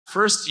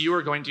First, you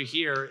are going to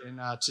hear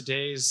in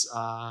today's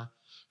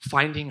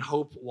Finding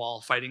Hope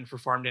While Fighting for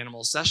Farmed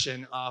Animals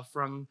session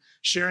from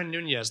Sharon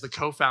Núñez, the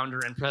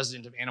co-founder and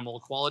president of Animal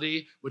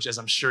Equality, which, as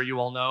I'm sure you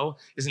all know,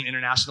 is an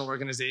international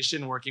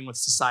organization working with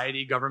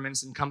society,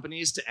 governments, and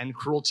companies to end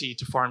cruelty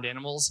to farmed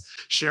animals.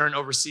 Sharon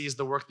oversees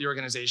the work the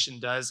organization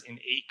does in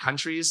 8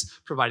 countries,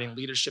 providing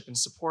leadership and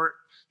support.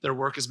 Their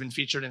work has been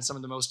featured in some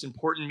of the most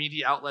important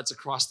media outlets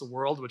across the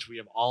world, which we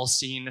have all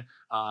seen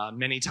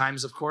many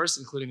times, of course,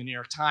 including the New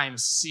York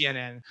Times,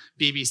 CNN,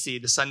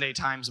 BBC, the Sunday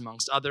Times,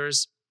 amongst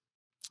others.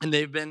 And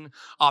they've been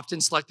often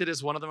selected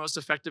as one of the most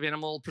effective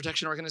animal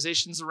protection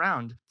organizations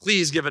around.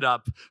 Please give it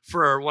up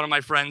for one of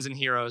my friends and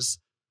heroes,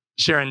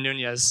 Sharon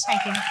Núñez.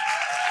 Thank you.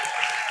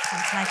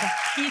 Thanks, Michael.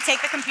 Can you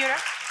take the computer?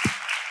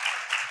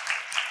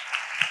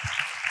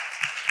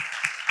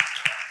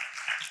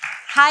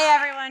 Hi,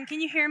 everyone.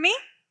 Can you hear me?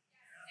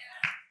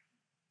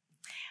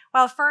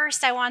 Well,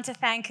 first, I want to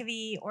thank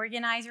the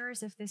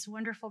organizers of this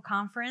wonderful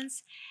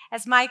conference.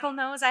 As Michael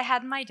knows, I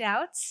had my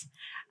doubts,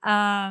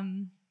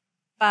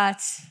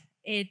 but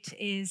it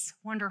is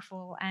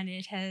wonderful, and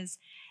it has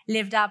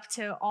lived up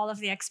to all of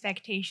the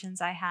expectations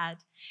I had.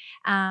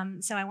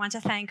 So I want to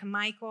thank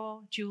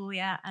Michael,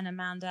 Julia, and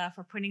Amanda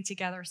for putting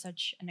together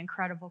such an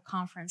incredible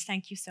conference.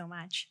 Thank you so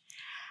much.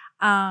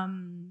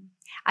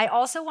 I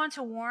also want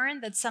to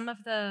warn that some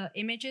of the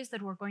images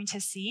that we're going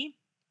to see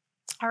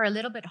are a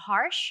little bit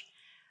harsh,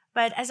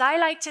 but as I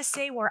like to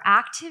say, we're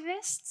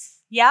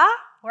activists. Yeah,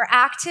 we're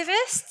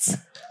activists.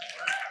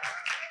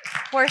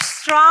 We're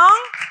strong.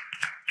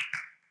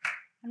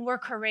 And we're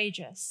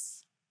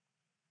courageous.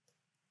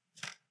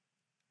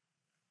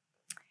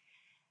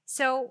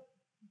 So,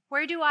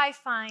 where do I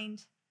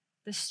find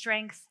the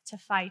strength to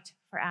fight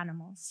for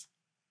animals?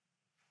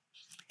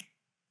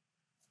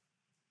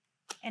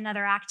 In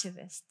other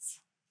activists.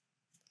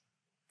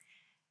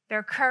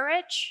 Their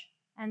courage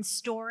and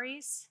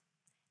stories,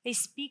 they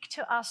speak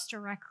to us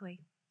directly.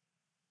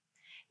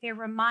 They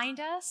remind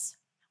us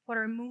what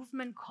our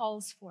movement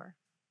calls for.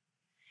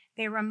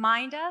 They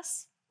remind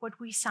us what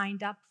we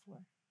signed up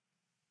for.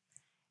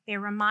 They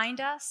remind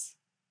us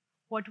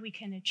what we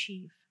can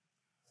achieve.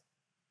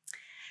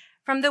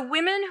 From the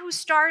women who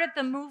started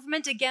the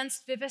movement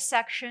against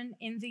vivisection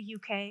in the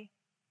UK,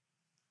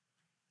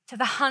 to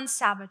the hunt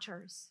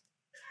saboteurs,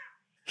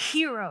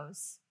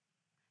 heroes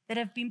that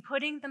have been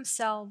putting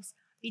themselves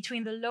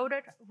between the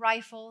loaded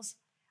rifles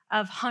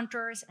of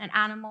hunters and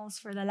animals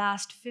for the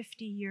last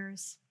 50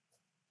 years,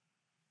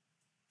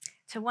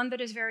 to one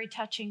that is very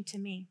touching to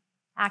me,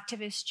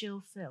 activist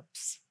Jill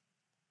Phillips,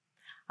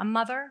 a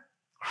mother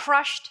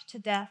crushed to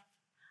death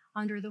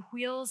under the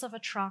wheels of a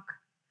truck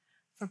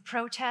for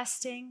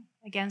protesting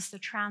against the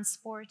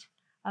transport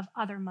of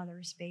other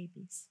mothers'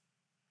 babies,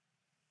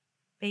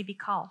 baby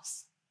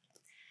calves.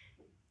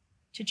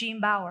 To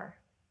Jean Bauer,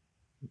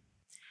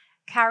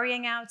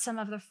 carrying out some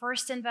of the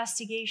first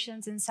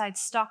investigations inside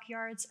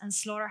stockyards and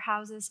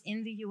slaughterhouses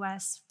in the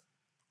US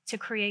to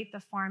create the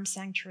farm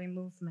sanctuary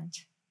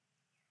movement.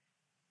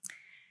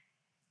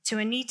 To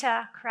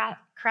Anita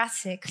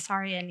Krasik,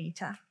 sorry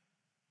Anita,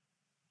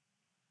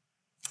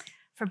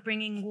 for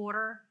bringing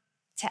water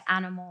to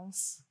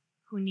animals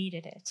who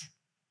needed it.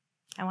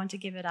 I want to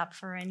give it up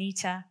for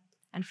Anita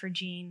and for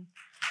Jean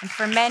and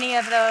for many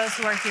of those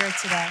who are here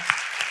today.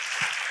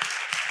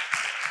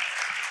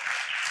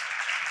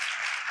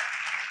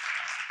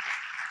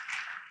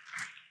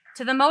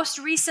 To the most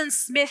recent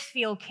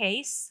Smithfield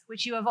case,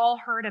 which you have all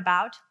heard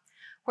about,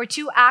 where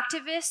 2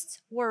 activists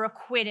were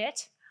acquitted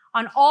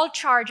on all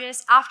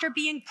charges after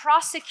being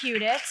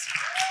prosecuted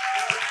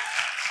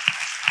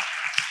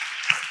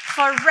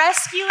for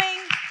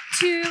rescuing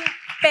 2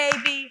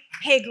 baby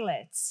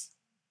piglets.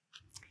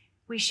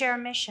 We share a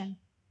mission.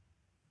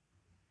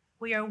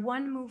 We are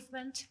one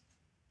movement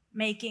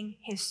making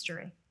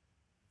history.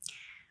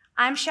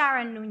 I'm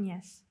Sharon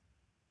Núñez.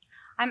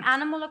 I'm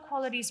Animal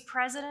Equality's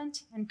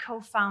president and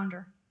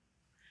co-founder.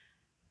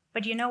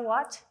 But you know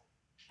what?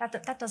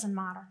 That doesn't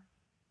matter.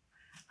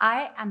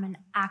 I am an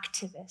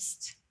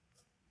activist.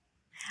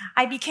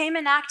 I became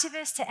an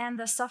activist to end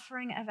the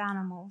suffering of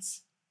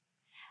animals.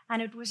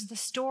 And it was the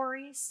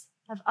stories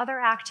of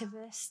other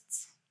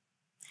activists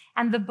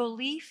and the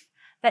belief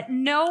that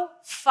no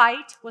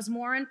fight was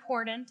more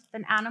important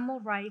than animal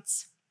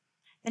rights.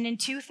 Then in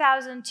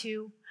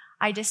 2002,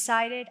 I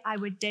decided I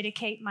would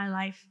dedicate my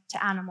life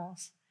to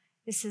animals.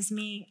 This is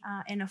me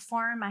in a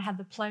farm. I had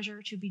the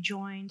pleasure to be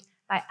joined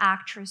by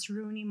actress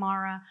Rooney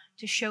Mara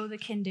to show the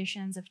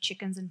conditions of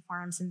chickens and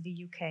farms in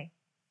the UK.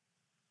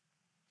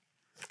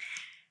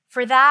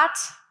 For that,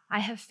 I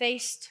have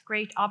faced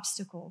great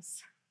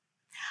obstacles.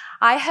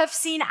 I have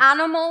seen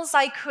animals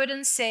I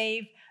couldn't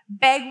save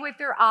beg with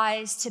their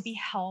eyes to be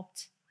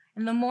helped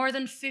in the more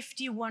than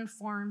 51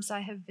 farms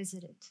I have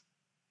visited.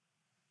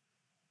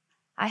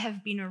 I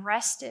have been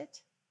arrested,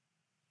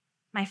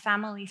 my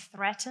family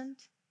threatened,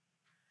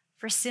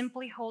 for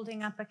simply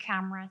holding up a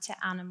camera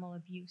to animal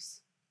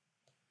abuse.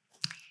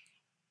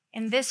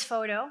 In this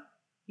photo,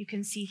 you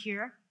can see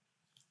here,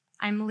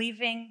 I'm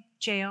leaving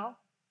jail.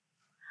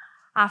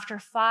 after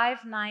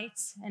 5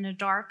 nights in a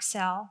dark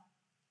cell,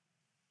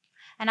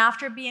 and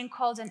after being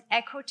called an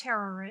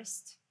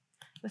eco-terrorist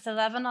with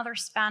 11 other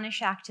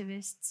Spanish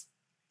activists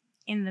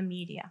in the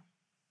media.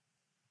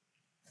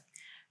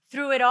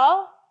 Through it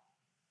all,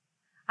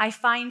 I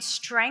find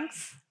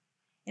strength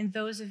in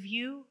those of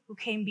you who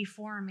came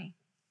before me,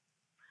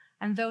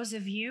 and those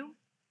of you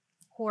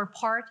who are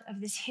part of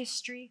this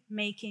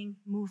history-making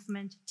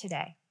movement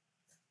today.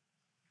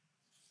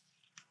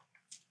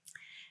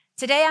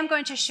 Today, I'm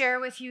going to share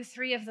with you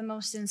 3 of the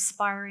most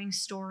inspiring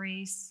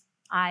stories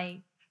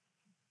that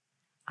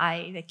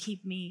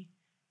keep me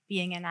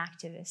being an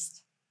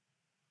activist.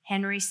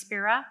 Henry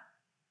Spira,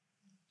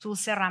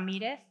 Dulce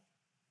Ramírez,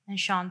 and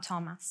Sharon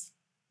Thomas.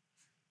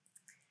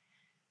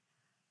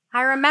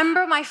 I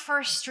remember my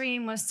first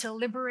dream was to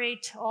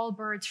liberate all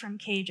birds from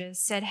cages,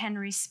 said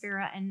Henry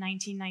Spira in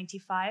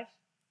 1995.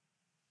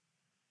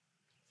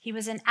 He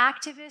was an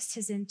activist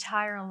his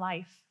entire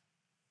life,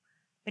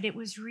 but it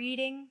was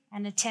reading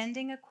and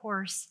attending a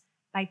course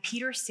by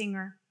Peter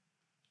Singer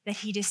that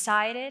he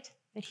decided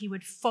that he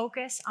would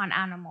focus on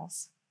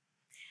animals,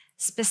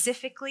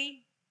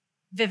 specifically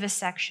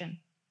vivisection.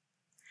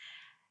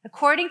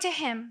 According to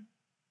him,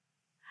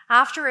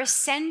 after a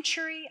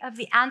century of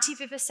the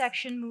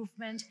anti-vivisection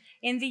movement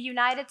in the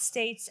United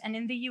States and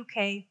in the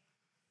UK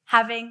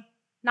having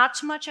not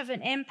too much of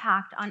an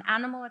impact on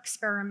animal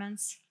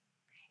experiments,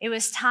 it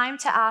was time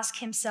to ask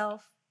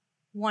himself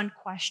one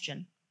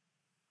question: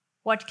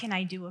 what can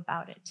I do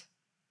about it?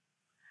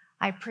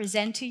 I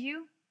present to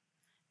you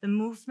the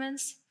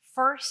movement's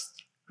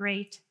first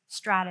great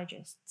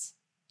strategists,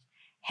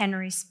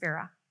 Henry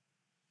Spira.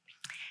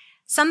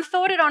 Some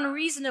thought it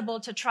unreasonable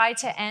to try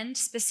to end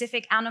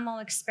specific animal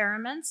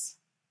experiments.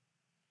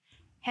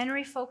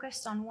 Henry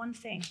focused on one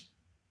thing: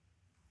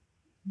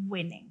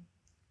 winning.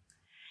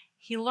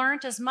 He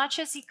learned as much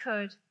as he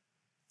could,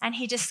 and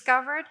he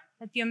discovered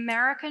that the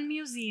American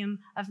Museum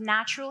of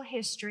Natural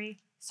History,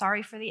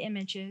 sorry for the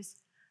images,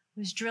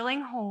 was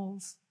drilling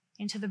holes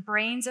into the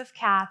brains of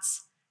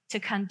cats to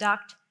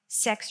conduct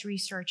sex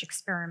research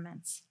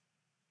experiments.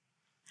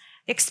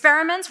 The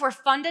experiments were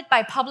funded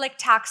by public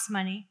tax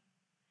money,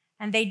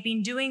 and they'd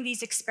been doing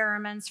these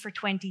experiments for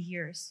 20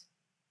 years.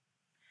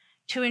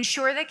 To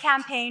ensure the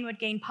campaign would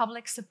gain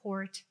public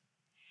support,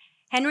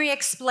 Henry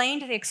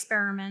explained the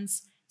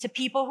experiments to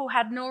people who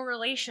had no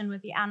relation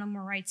with the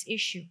animal rights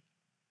issue.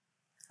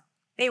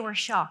 They were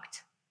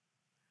shocked.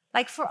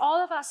 Like for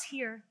all of us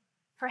here,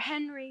 for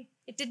Henry,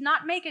 it did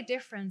not make a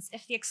difference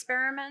if the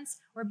experiments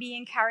were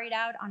being carried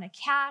out on a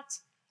cat,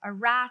 a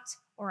rat,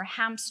 or a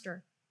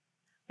hamster.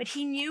 But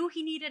he knew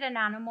he needed an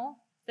animal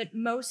that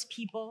most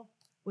people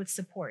would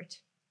support.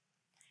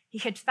 He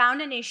had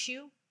found an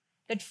issue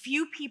that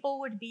few people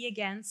would be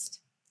against,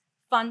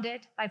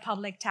 funded by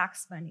public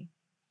tax money.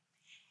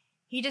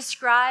 He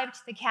described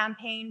the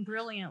campaign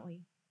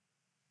brilliantly.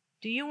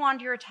 Do you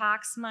want your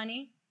tax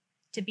money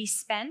to be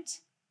spent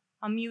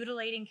on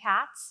mutilating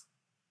cats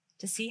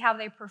to see how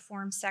they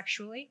perform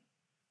sexually?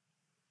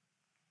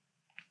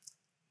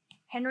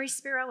 Henry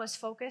Spira was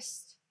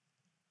focused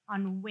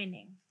on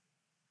winning.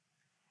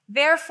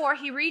 Therefore,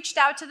 he reached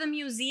out to the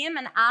museum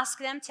and asked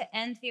them to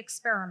end the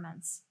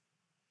experiments.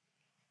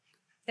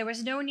 There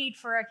was no need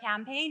for a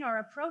campaign or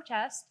a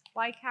protest.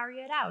 Why carry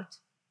it out?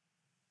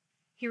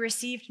 He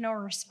received no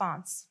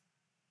response.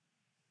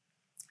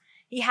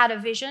 He had a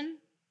vision,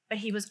 but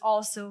he was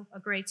also a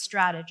great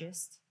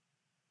strategist.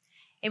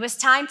 It was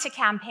time to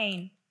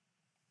campaign.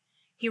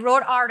 He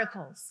wrote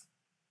articles,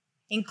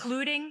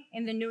 including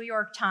in the New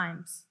York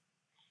Times.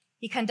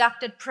 He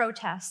conducted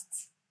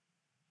protests.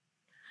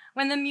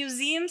 When the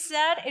museum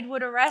said it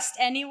would arrest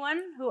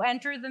anyone who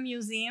entered the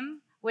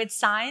museum with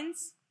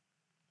signs,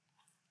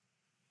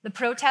 the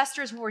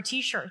protesters wore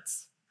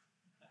T-shirts.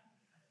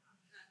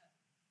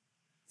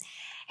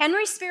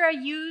 Henry Spira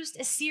used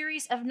a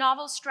series of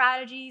novel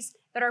strategies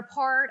that are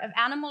part of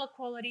animal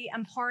equality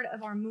and part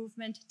of our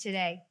movement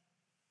today.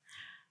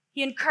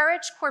 He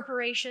encouraged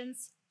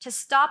corporations to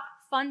stop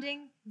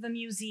funding the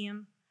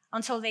museum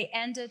until they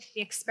ended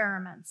the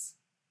experiments.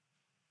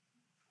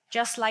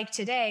 Just like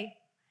today,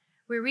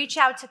 we reach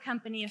out to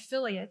company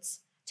affiliates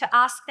to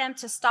ask them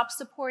to stop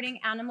supporting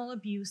animal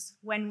abuse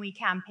when we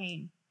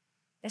campaign.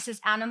 This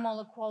is Animal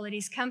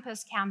Equality's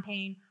Compass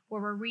campaign,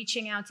 where we're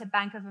reaching out to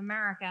Bank of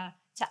America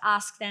to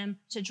ask them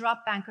to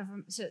drop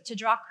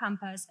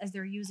Compass as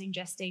they're using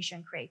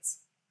gestation crates.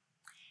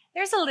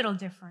 There's a little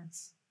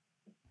difference.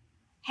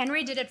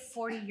 Henry did it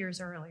 40 years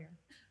earlier.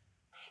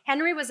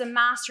 Henry was a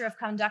master of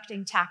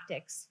conducting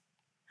tactics.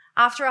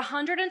 After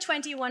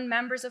 121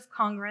 members of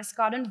Congress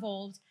got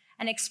involved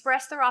and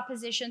expressed their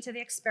opposition to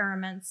the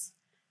experiments,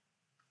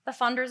 the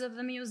funders of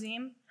the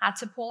museum had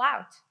to pull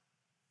out.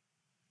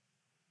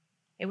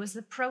 It was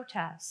the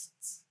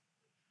protests.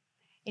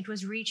 It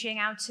was reaching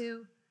out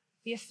to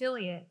the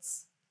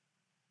affiliates.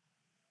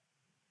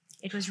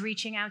 It was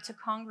reaching out to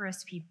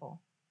Congress people.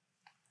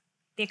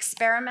 The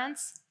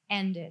experiments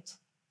ended.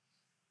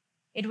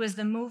 It was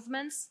the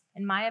movement's,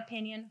 in my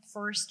opinion,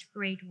 first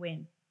great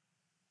win.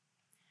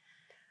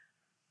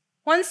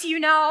 Once you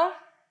know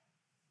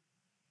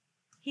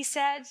He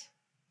said,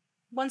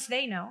 once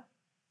they know,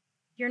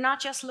 you're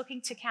not just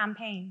looking to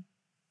campaign.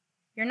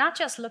 You're not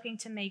just looking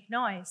to make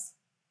noise.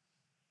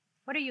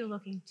 What are you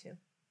looking to?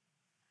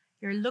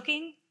 You're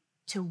looking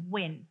to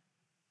win.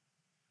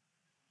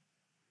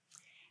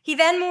 He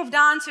then moved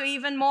on to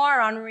even more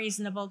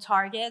unreasonable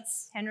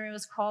targets. Henry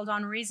was called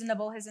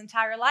unreasonable his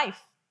entire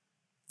life.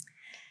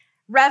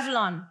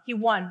 Revlon, he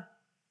won.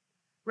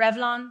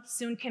 Revlon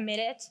soon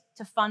committed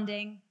to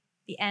funding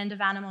the end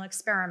of animal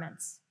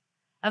experiments.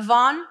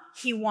 Avon,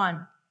 he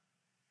won.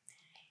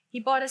 He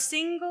bought a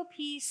single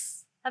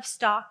piece of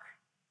stock,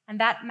 and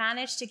that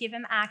managed to give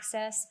him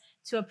access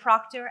to a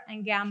Procter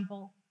 &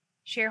 Gamble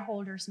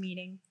shareholders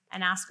meeting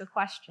and ask a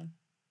question.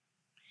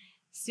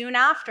 Soon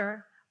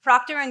after,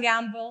 Procter &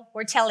 Gamble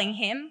were telling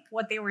him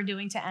what they were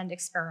doing to end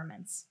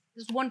experiments.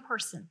 There's one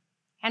person,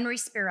 Henry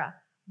Spira,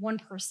 one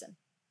person.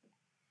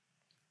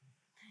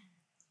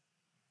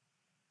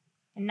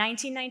 In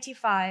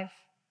 1995,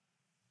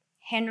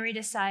 Henry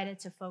decided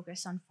to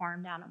focus on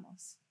farmed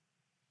animals.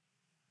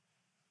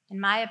 In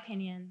my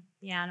opinion,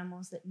 the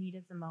animals that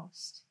needed the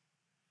most.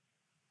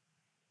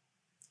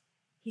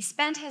 He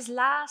spent his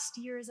last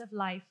years of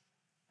life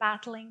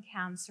battling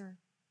cancer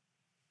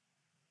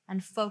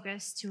and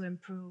focused to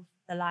improve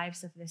the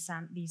lives of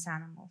these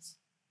animals.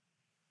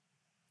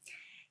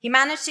 He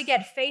managed to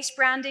get face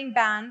branding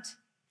banned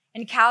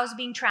and cows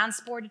being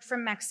transported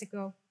from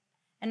Mexico,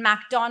 and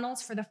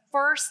McDonald's for the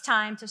first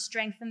time to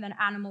strengthen their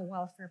animal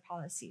welfare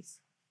policies.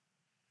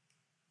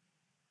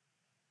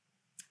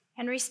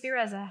 Henry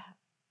Spira is an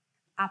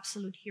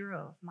absolute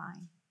hero of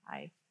mine.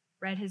 I've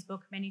read his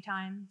book many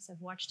times.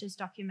 I've watched his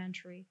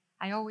documentary.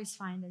 I always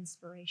find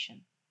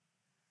inspiration.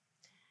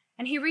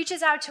 And he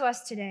reaches out to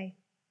us today.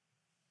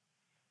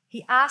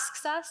 He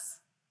asks us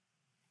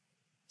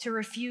to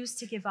refuse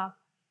to give up.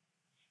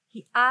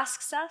 He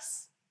asks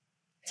us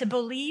to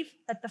believe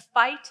that the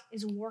fight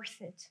is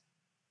worth it.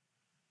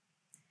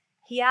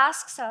 He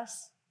asks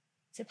us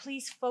to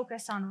please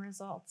focus on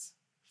results.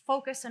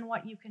 Focus on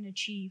what you can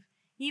achieve,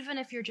 even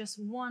if you're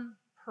just one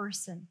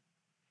person.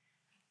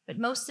 But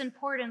most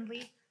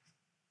importantly,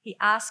 he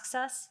asks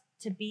us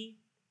to be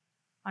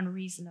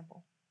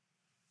unreasonable.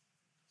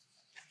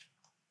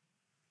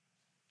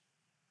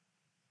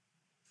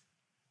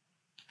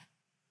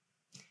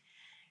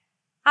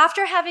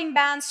 After having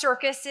banned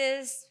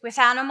circuses with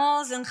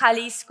animals in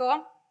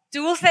Jalisco,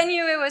 Dulce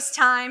knew it was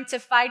time to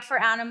fight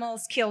for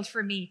animals killed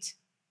for meat.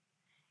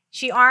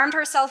 She armed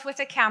herself with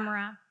a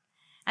camera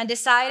and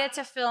decided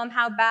to film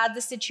how bad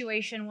the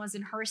situation was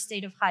in her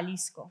state of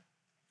Jalisco,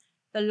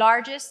 the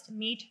largest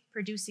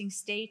meat-producing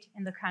state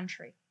in the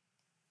country.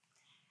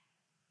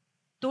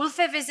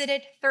 Dulce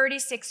visited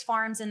 36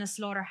 farms in a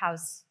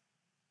slaughterhouse.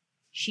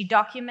 She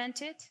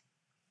documented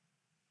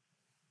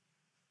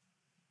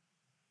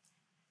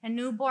a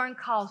newborn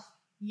calf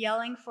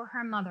yelling for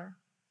her mother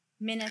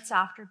minutes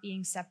after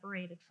being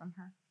separated from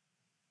her.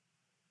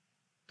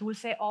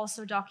 Dulce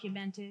also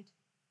documented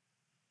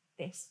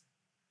this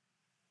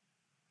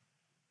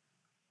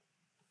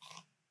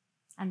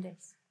and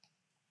this.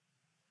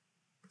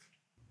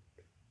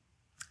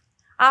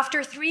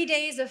 After 3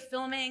 days of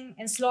filming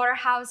in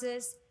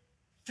slaughterhouses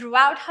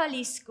throughout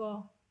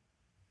Jalisco,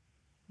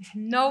 with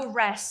no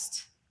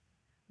rest,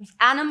 with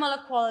Animal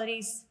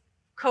Equality's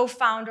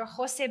co-founder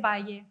Jose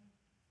Valle,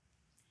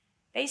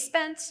 they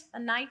spent a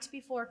night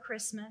before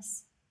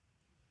Christmas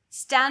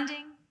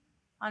standing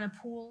on a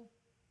pool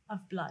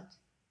of blood.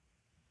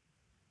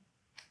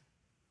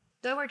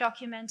 They were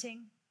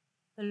documenting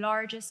the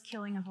largest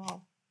killing of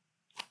all,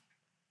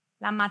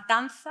 La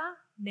Matanza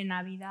de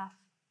Navidad,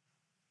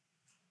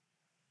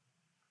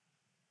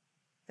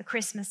 the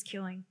Christmas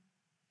killing.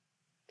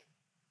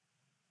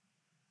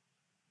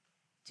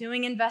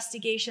 Doing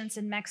investigations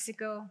in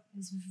Mexico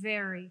is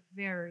very,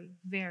 very,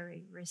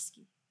 very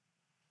risky.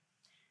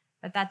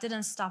 But that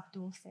didn't stop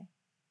Dulce.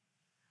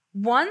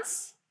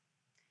 Once,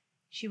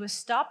 she was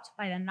stopped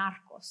by the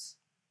narcos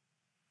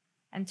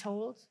and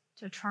told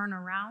to turn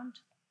around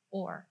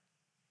or.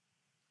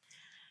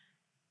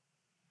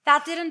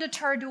 That didn't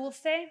deter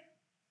Dulce,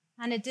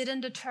 and it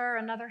didn't deter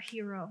another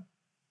hero,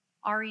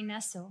 Ari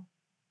Nesso,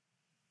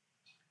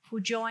 who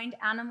joined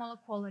Animal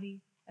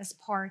Equality as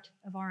part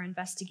of our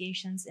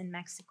investigations in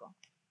Mexico.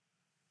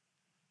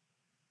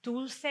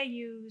 Dulce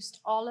used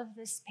all of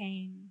this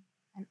pain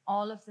and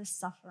all of this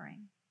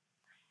suffering,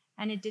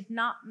 and it did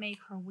not make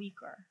her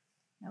weaker.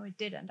 No, it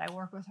didn't. I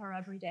work with her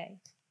every day.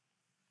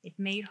 It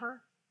made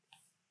her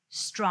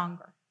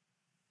stronger.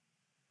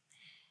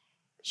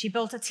 She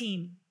built a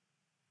team.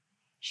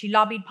 She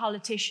lobbied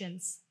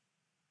politicians.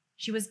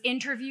 She was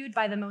interviewed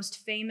by the most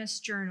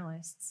famous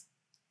journalists.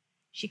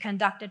 She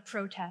conducted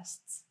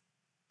protests.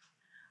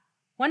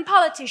 One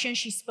politician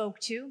she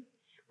spoke to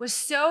was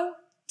so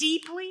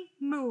deeply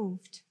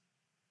moved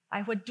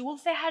by what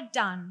Dulce had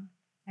done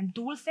and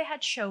Dulce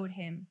had showed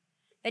him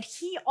that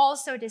he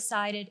also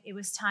decided it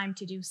was time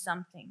to do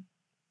something.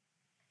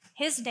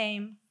 His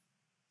name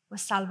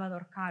was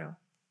Salvador Caro.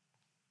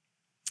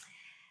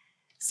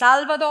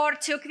 Salvador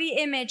took the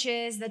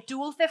images that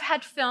Dulce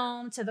had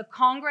filmed to the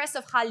Congress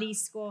of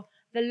Jalisco,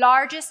 the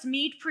largest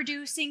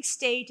meat-producing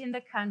state in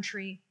the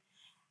country,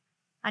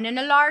 and in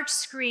a large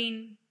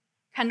screen,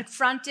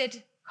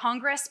 confronted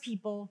Congress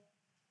people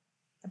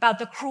about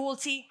the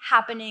cruelty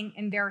happening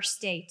in their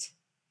state.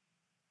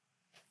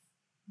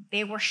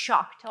 They were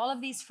shocked. All of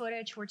these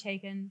footage were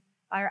taken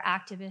by our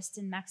activists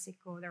in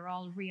Mexico. They're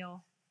all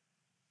real,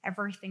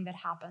 everything that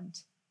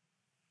happened.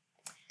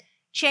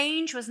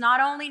 Change was not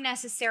only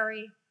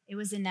necessary, it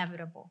was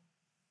inevitable.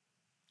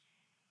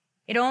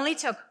 It only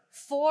took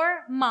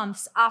 4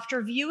 months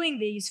after viewing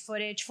these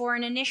footage for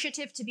an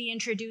initiative to be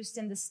introduced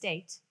in the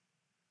state,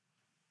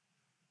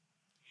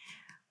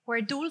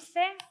 where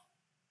Dulce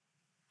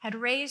had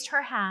raised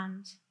her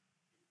hand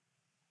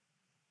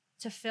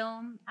to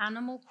film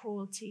animal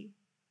cruelty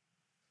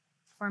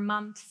for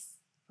months,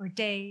 for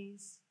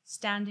days,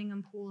 standing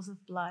in pools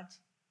of blood.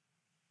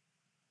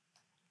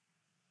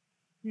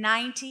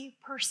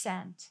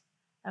 90%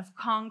 of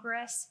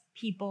Congress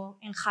people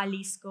in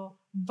Jalisco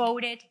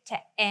voted to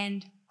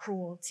end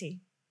cruelty.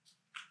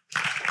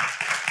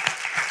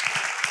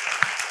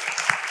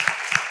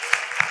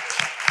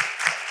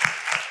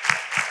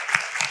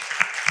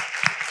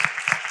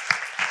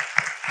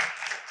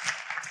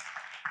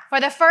 For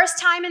the first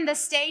time in the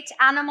state,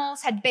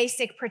 animals had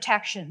basic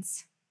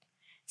protections.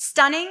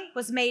 Stunning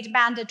was made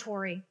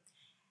mandatory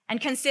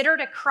and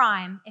considered a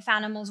crime if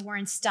animals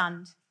weren't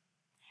stunned.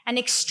 And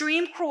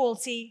extreme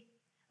cruelty,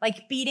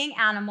 like beating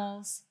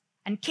animals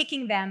and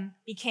kicking them,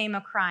 became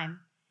a crime.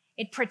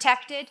 It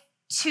protected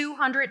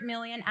 200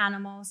 million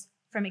animals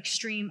from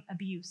extreme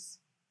abuse.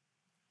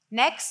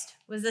 Next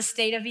was the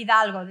state of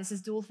Hidalgo. This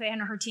is Dulce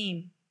and her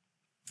team.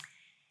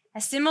 A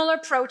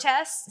similar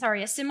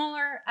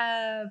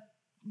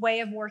way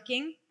of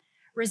working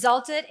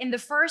resulted in the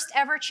first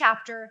ever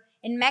chapter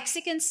in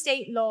Mexican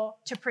state law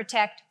to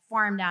protect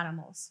farmed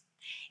animals.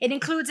 It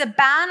includes a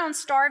ban on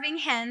starving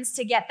hens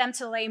to get them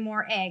to lay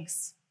more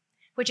eggs,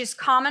 which is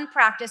common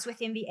practice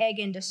within the egg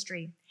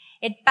industry.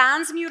 It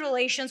bans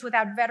mutilations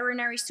without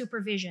veterinary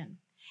supervision.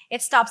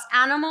 It stops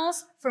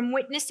animals from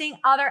witnessing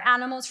other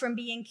animals from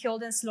being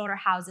killed in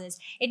slaughterhouses.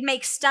 It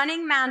makes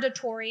stunning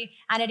mandatory,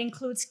 and it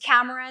includes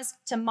cameras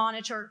to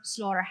monitor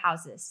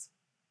slaughterhouses.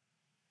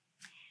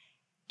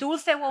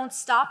 Dulce won't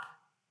stop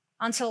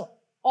until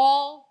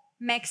all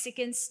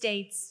Mexican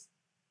states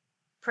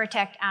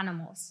protect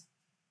animals.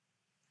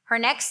 Her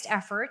next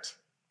effort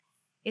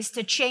is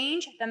to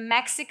change the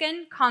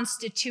Mexican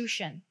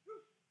Constitution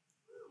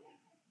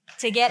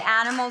to get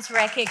animals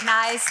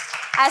recognized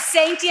as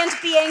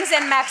sentient beings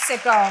in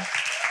Mexico.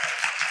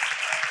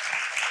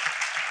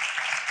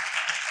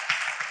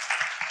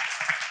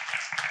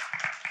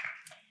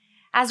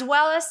 As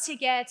well as to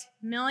get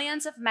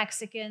millions of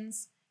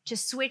Mexicans to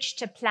switch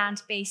to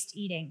plant-based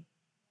eating,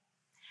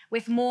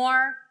 with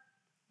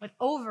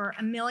over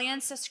 1 million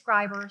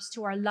subscribers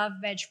to our Love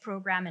Veg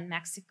program in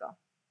Mexico.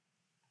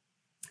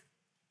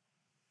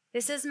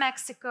 This is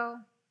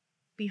Mexico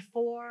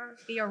before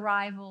the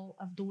arrival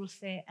of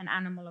Dulce and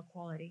animal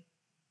equality.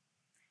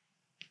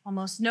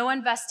 Almost no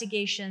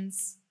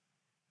investigations,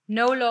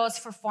 no laws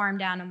for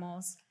farmed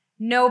animals,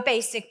 no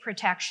basic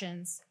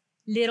protections,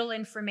 little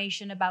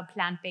information about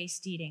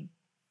plant-based eating.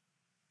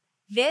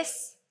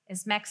 This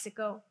is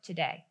Mexico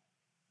today.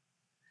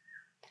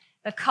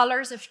 The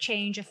colors of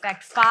change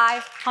affect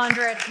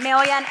 500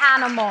 million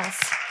animals.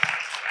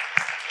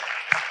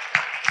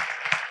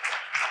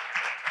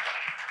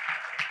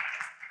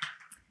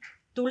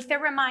 Dulce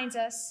reminds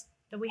us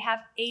that we have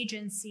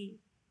agency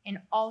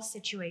in all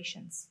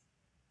situations.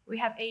 We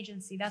have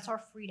agency. That's our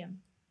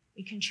freedom.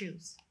 We can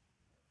choose.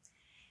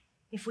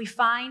 If we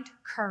find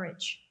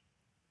courage,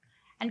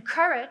 and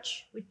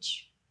courage,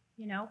 which,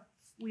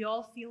 we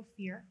all feel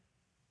fear.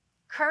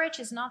 Courage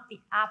is not the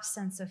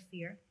absence of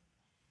fear.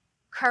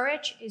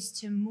 Courage is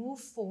to move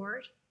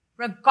forward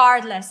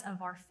regardless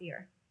of our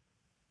fear.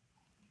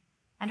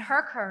 And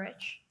her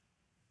courage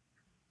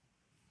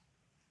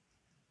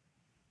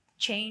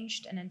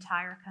changed an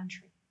entire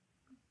country.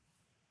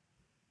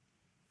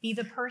 Be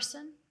the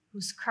person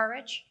whose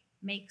courage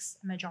makes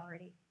a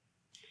majority.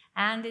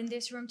 And in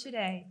this room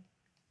today,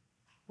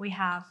 we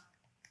have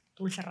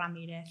Dulce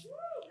Ramírez,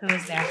 who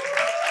is there.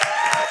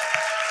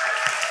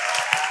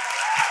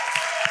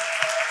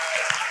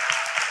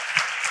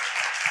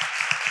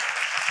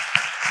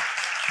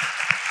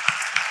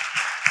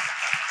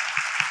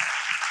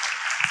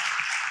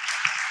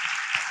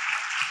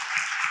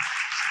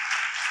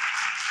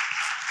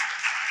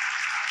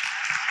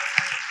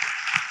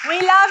 We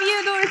love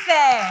you,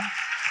 Dulce.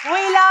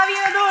 We love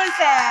you,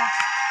 Dulce.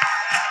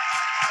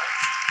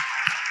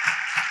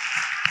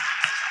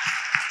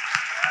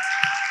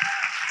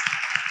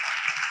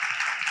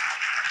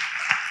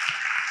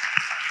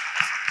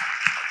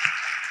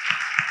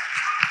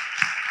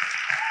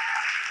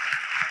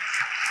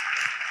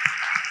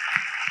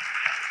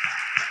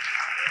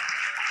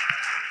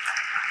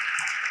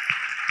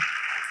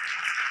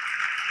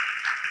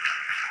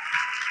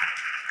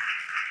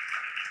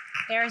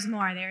 There's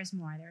more.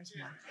 He's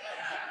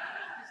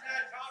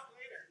gonna talk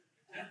later.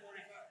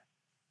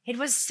 10:45. It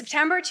was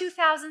September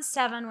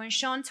 2007 when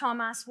Sharon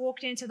Thomas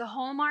walked into the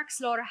Hallmark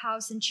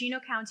Slaughterhouse in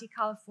Chino County,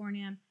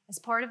 California, as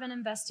part of an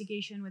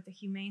investigation with the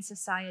Humane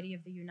Society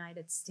of the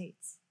United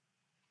States.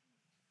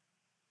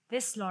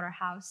 This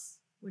slaughterhouse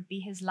would be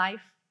his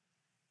life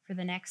for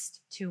the next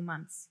 2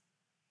 months.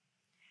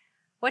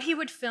 What he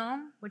would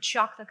film would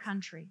shock the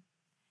country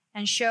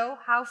and show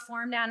how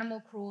farmed animal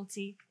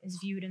cruelty is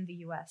viewed in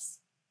the US.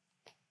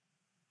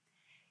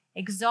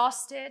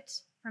 Exhausted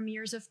from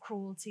years of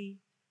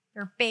cruelty,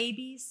 their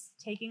babies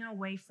taken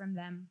away from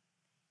them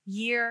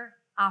year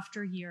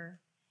after year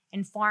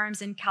in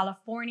farms in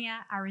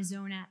California,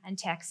 Arizona, and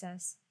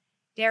Texas,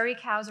 dairy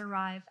cows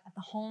arrive at the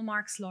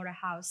Hallmark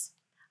Slaughterhouse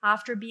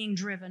after being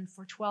driven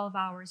for 12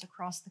 hours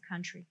across the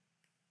country.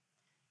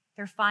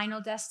 Their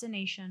final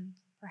destination,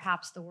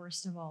 perhaps the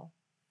worst of all.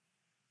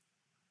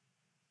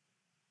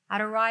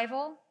 At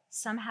arrival,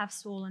 some have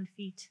swollen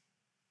feet,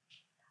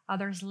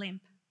 others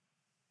limp,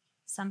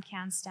 some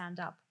can't stand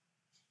up.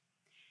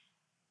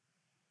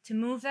 To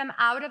move them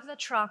out of the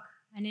truck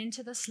and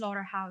into the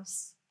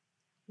slaughterhouse,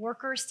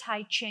 workers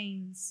tie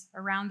chains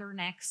around their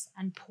necks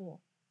and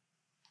pull.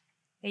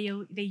 They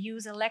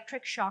use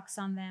electric shocks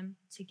on them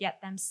to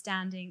get them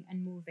standing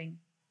and moving.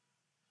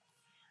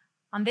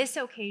 On this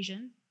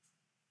occasion,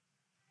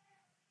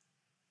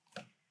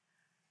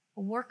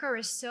 a worker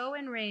is so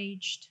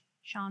enraged,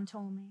 Sharon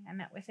told me, I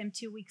met with him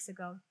 2 weeks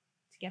ago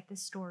to get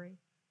this story.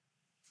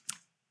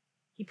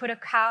 He put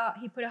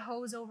a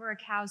hose over a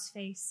cow's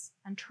face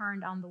and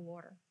turned on the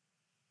water.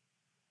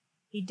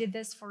 He did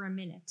this for a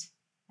minute,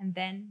 and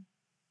then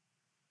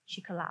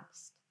she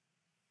collapsed.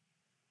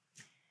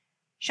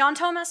 Sharon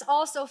Thomas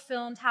also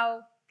filmed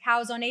how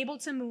cows unable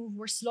to move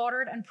were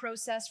slaughtered and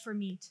processed for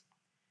meat,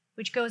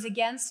 which goes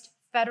against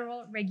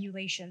federal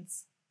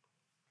regulations.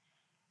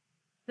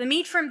 The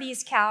meat from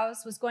these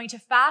cows was going to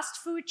fast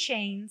food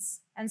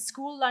chains and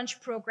school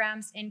lunch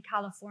programs in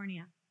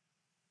California.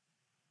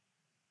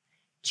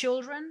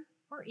 Children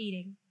were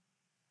eating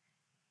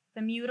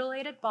the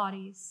mutilated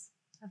bodies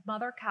of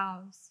mother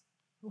cows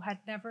who had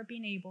never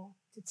been able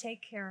to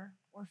take care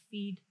or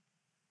feed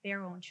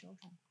their own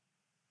children.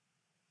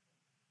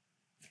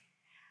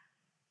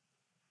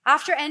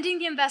 After ending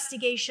the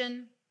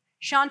investigation,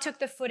 Sharon took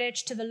the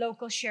footage to the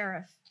local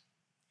sheriff.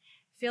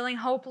 Feeling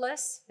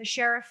hopeless, the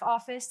sheriff's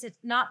office did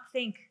not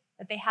think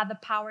that they had the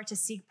power to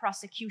seek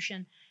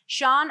prosecution.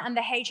 Sharon and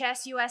the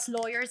HSUS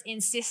lawyers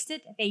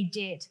insisted they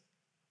did.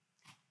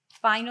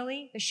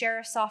 Finally, the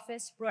sheriff's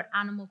office brought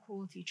animal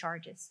cruelty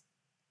charges.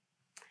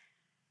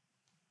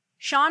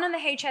 Sharon and the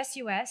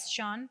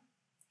HSUS,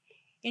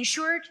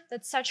 ensured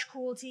that such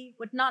cruelty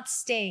would not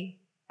stay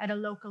at a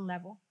local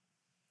level.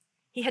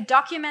 He had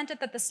documented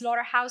that the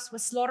slaughterhouse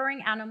was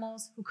slaughtering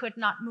animals who could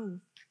not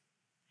move,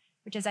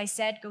 which, as I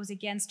said, goes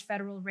against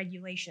federal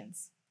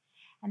regulations,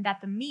 and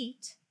that the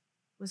meat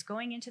was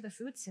going into the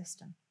food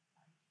system.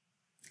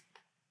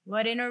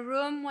 But in a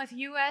room with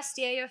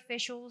USDA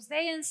officials,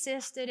 they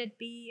insisted it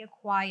be a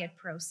quiet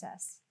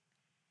process.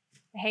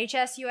 The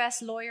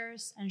HSUS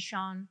lawyers and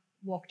Sharon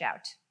walked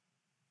out.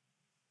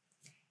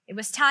 It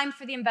was time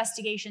for the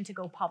investigation to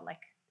go public.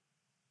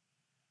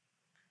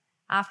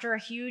 After a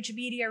huge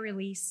media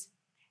release,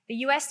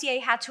 the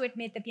USDA had to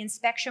admit that the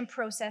inspection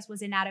process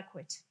was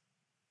inadequate.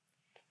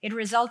 It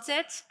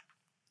resulted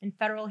in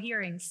federal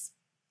hearings.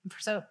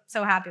 I'm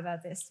so happy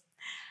about this.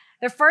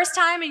 The first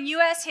time in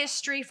US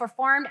history for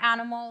farmed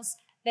animals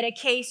that a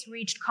case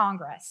reached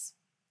Congress.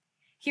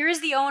 Here is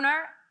the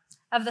owner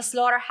of the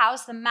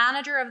slaughterhouse, the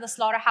manager of the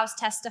slaughterhouse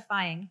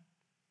testifying.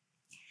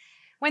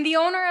 When the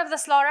owner of the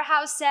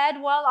slaughterhouse said,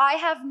 "Well, I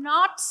have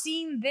not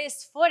seen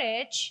this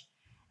footage,"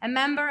 a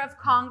member of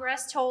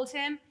Congress told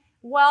him,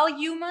 "Well,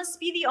 you must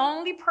be the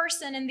only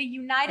person in the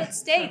United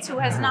States who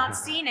has not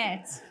seen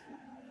it."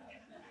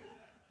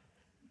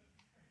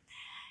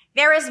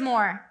 There is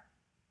more.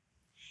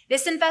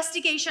 This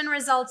investigation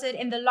resulted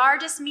in the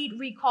largest meat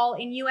recall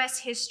in US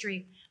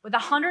history, with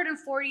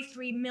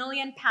 143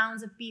 million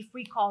pounds of beef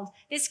recalled.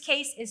 This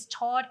case is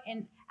taught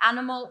in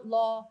animal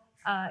law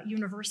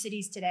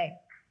universities today.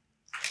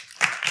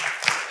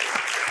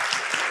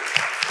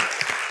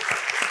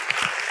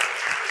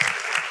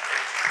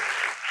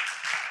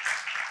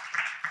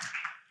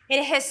 It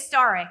is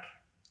historic,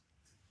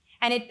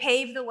 and it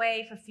paved the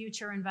way for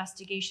future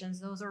investigations,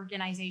 those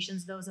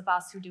organizations, those of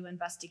us who do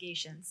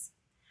investigations.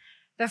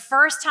 The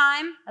first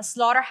time a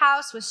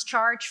slaughterhouse was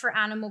charged for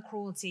animal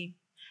cruelty.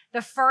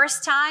 The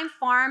first time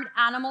farmed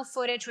animal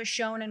footage was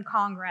shown in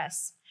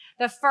Congress.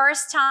 The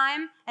first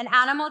time an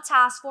animal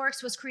task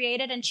force was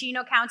created in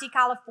Chino County,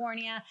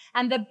 California,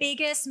 and the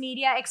biggest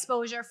media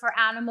exposure for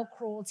animal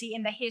cruelty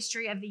in the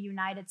history of the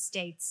United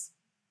States.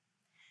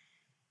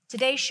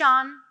 Today,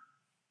 Sharon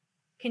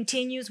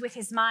continues with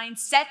his mind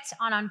set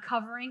on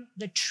uncovering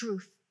the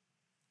truth,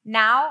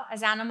 now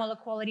as Animal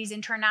Equality's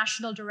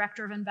International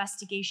Director of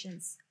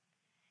Investigations.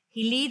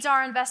 He leads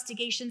our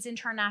investigations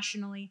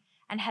internationally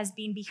and has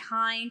been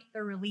behind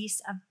the release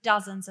of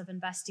dozens of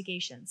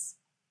investigations.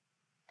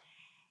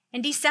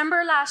 In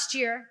December last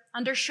year,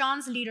 under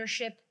Sharon's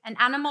leadership, an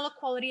animal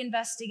equality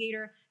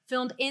investigator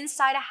filmed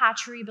inside a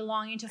hatchery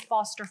belonging to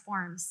Foster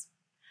Farms,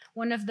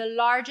 one of the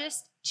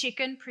largest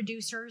chicken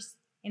producers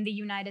in the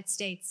United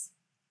States.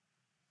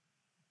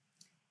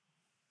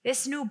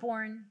 This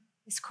newborn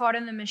is caught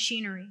in the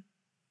machinery.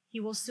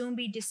 He will soon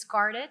be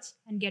discarded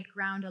and get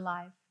ground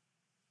alive.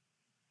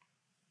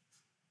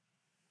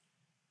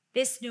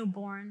 This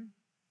newborn,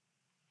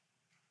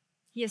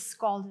 he is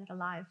scalded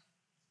alive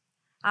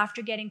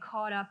after getting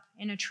caught up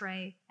in a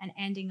tray and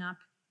ending up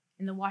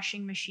in the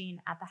washing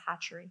machine at the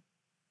hatchery.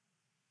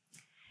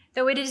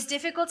 Though it is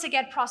difficult to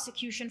get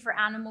prosecution for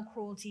animal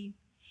cruelty,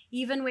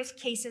 even with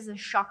cases as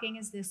shocking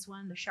as this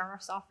one, the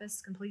sheriff's office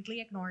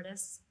completely ignored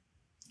us.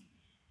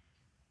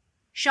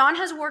 Sharon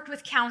has worked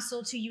with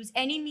counsel to use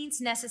any means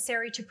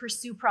necessary to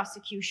pursue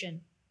prosecution.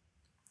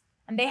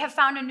 And they have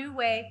found a new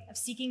way of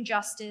seeking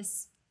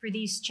justice for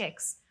these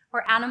chicks,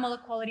 where Animal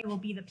Equality will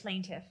be the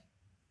plaintiff.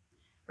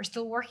 We're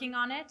still working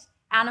on it.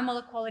 Animal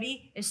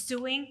Equality is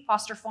suing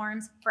Foster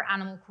Farms for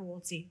animal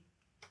cruelty.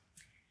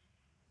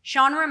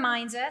 Sharon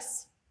reminds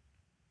us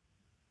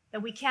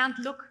that we can't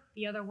look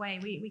the other way.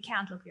 We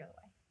can't look the other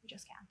way. We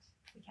just can't.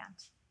 We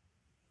can't.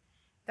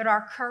 That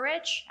our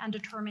courage and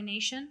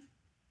determination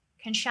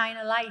can shine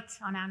a light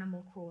on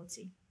animal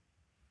cruelty,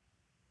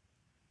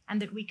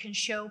 and that we can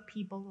show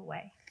people the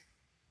way,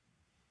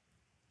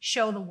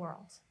 show the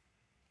world.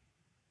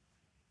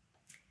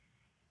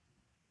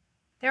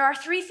 There are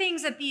three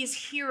things that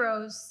these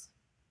heroes,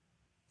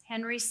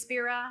 Henry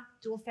Spira,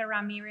 Dulce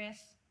Ramírez,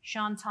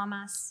 Sharon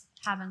Thomas,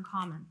 have in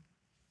common.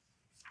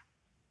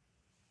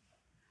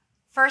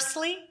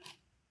 Firstly,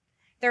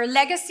 their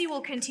legacy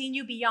will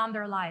continue beyond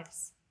their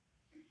lives.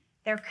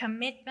 Their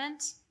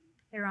commitment,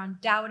 their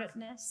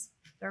undoubtedness,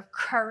 their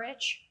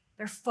courage,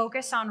 their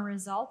focus on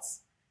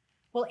results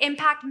will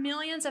impact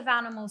millions of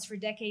animals for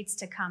decades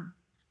to come.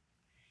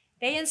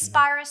 They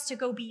inspire us to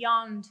go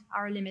beyond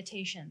our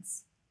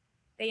limitations.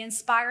 They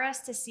inspire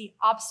us to see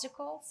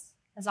obstacles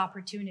as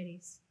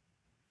opportunities.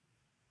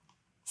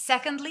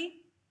 Secondly,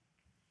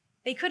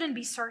 they couldn't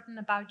be certain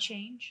about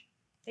change.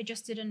 They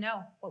just didn't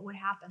know what would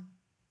happen.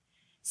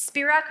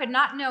 Spira could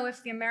not know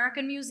if the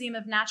American Museum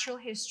of Natural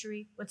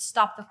History would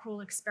stop the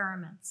cruel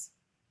experiments.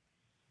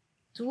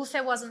 Dulce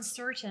wasn't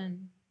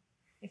certain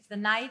if the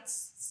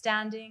nights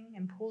standing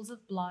in pools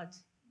of blood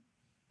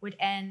would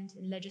end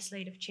in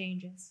legislative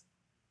changes.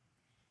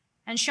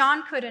 And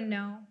Sharon couldn't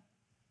know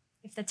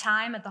if the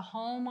time at the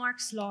Hallmark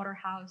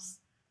slaughterhouse,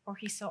 where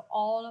he saw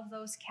all of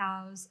those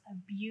cows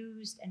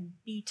abused and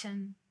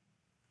beaten,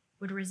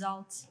 would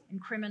result in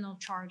criminal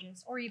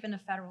charges or even a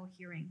federal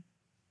hearing.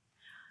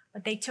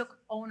 But they took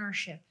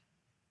ownership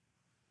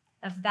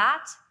of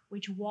that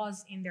which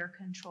was in their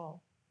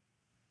control,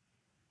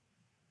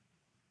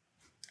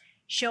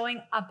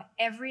 showing up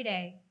every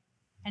day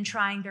and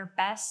trying their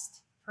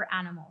best for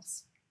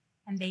animals.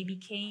 And they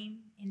became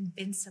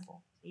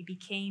invincible. They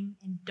became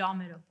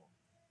indomitable.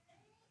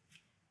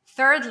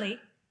 Thirdly,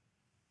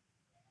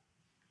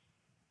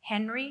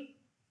 Henry,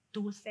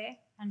 Dulce,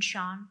 and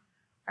Sharon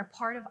are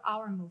part of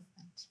our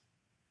movement,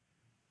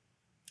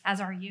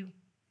 as are you.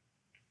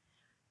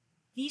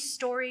 These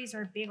stories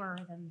are bigger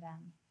than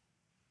them.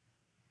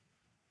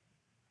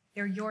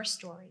 They're your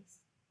stories.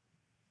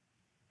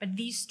 But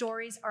these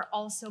stories are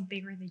also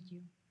bigger than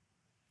you.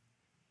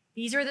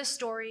 These are the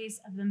stories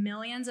of the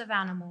millions of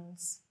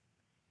animals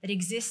that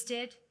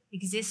existed,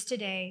 exist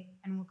today,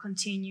 and will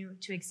continue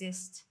to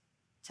exist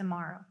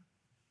tomorrow.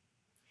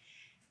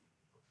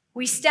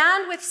 We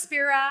stand with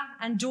Spira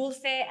and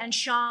Dulce and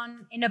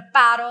Sharon in a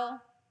battle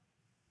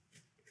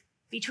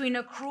between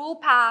a cruel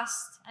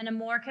past and a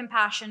more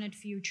compassionate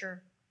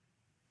future.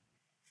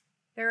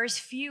 There is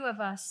few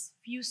of us,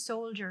 few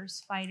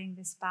soldiers fighting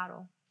this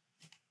battle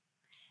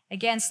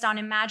against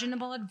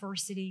unimaginable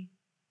adversity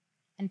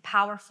and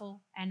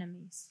powerful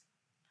enemies.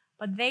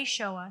 But they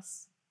show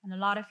us, and a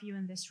lot of you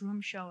in this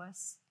room show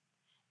us,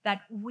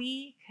 that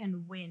we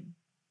can win.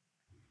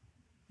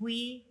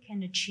 We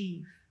can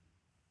achieve.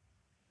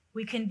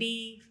 We can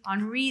be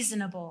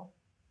unreasonable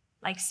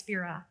like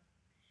Spira.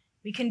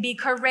 We can be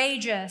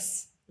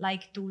courageous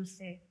like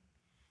Dulce.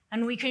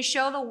 And we can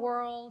show the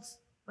world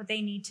what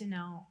they need to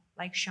know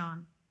like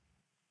Sharon.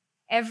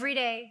 Every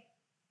day,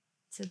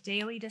 it's a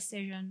daily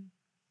decision.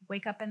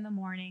 Wake up in the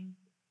morning,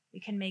 we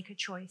can make a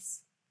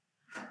choice.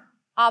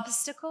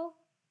 Obstacle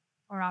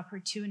or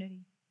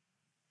opportunity.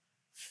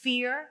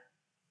 Fear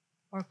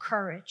or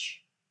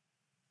courage.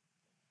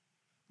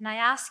 And I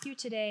ask you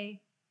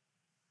today,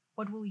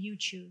 what will you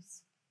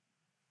choose?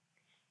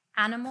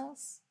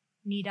 Animals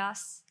need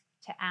us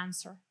to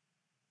answer.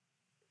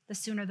 The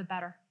sooner the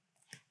better.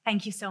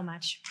 Thank you so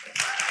much.